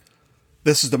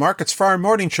This is the Markets Farm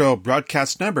Morning Show,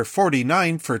 broadcast number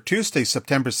 49 for Tuesday,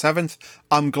 September 7th.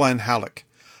 I'm Glenn Halleck.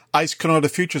 ICE canola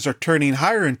futures are turning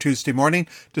higher on Tuesday morning,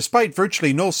 despite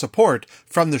virtually no support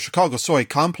from the Chicago soy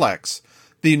complex.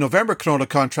 The November canola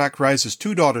contract rises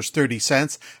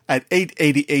 $2.30 at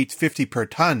 $8.8850 per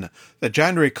ton. The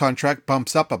January contract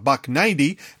bumps up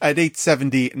 $1.90 at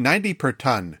 $8.7090 per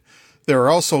ton. There are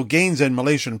also gains in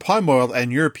Malaysian palm oil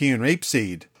and European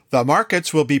rapeseed. The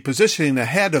markets will be positioning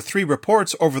ahead of three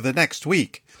reports over the next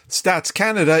week. Stats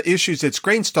Canada issues its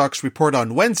grain stocks report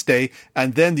on Wednesday,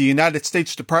 and then the United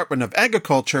States Department of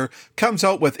Agriculture comes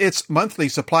out with its monthly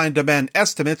supply and demand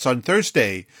estimates on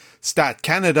Thursday. Stat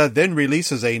Canada then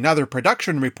releases another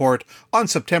production report on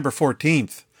September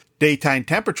 14th. Daytime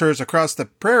temperatures across the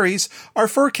prairies are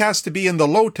forecast to be in the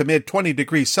low to mid 20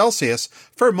 degrees Celsius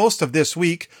for most of this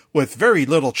week, with very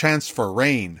little chance for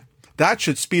rain. That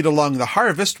should speed along the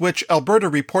harvest, which Alberta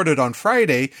reported on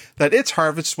Friday that its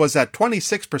harvest was at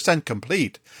 26%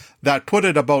 complete. That put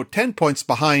it about 10 points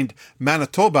behind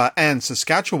Manitoba and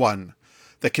Saskatchewan.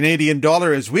 The Canadian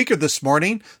dollar is weaker this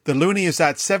morning. The loonie is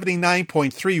at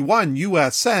 79.31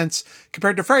 US cents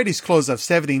compared to Friday's close of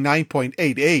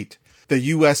 79.88.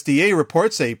 The USDA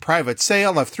reports a private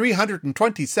sale of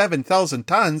 327,000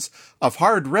 tons of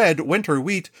hard red winter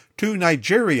wheat to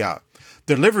Nigeria.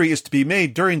 Delivery is to be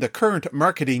made during the current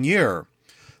marketing year.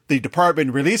 The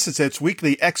department releases its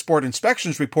weekly export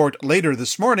inspections report later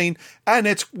this morning and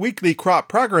its weekly crop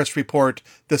progress report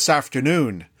this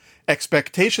afternoon.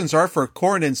 Expectations are for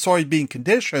corn and soybean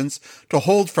conditions to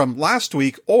hold from last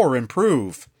week or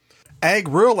improve. Ag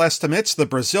Rural estimates the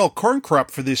Brazil corn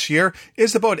crop for this year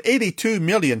is about 82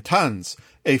 million tons,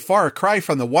 a far cry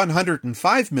from the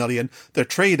 105 million the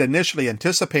trade initially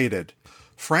anticipated.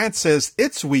 France says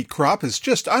its wheat crop is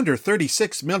just under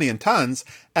 36 million tons,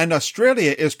 and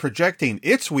Australia is projecting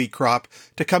its wheat crop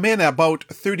to come in about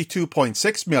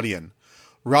 32.6 million.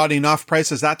 Rounding off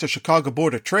prices at the Chicago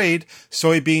Board of Trade,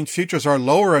 soybean futures are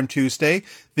lower on Tuesday.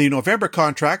 The November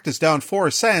contract is down 4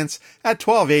 cents at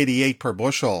 $12.88 per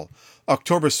bushel.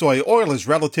 October soy oil is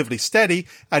relatively steady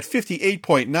at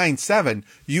 58.97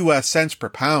 US cents per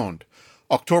pound.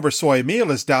 October soy meal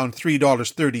is down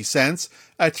 $3.30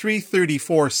 at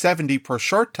 $334.70 per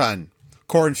short ton.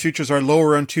 Corn futures are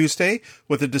lower on Tuesday,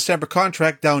 with the December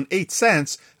contract down 8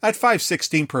 cents at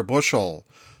 $5.16 per bushel.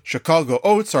 Chicago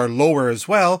oats are lower as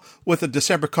well, with the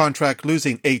December contract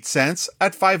losing 8 cents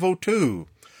at $5.02.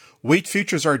 Wheat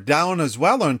futures are down as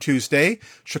well on Tuesday.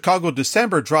 Chicago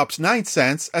December drops 9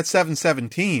 cents at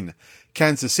 $7.17.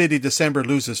 Kansas City December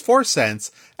loses 4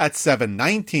 cents at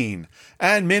 $7.19.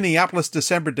 And Minneapolis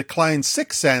December declines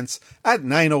 6 cents at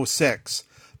 $9.06.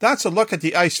 That's a look at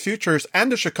the ICE futures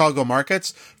and the Chicago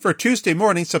markets for Tuesday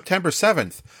morning, September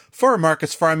 7th. For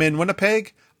Markets Farm in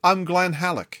Winnipeg, I'm Glenn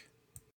Halleck.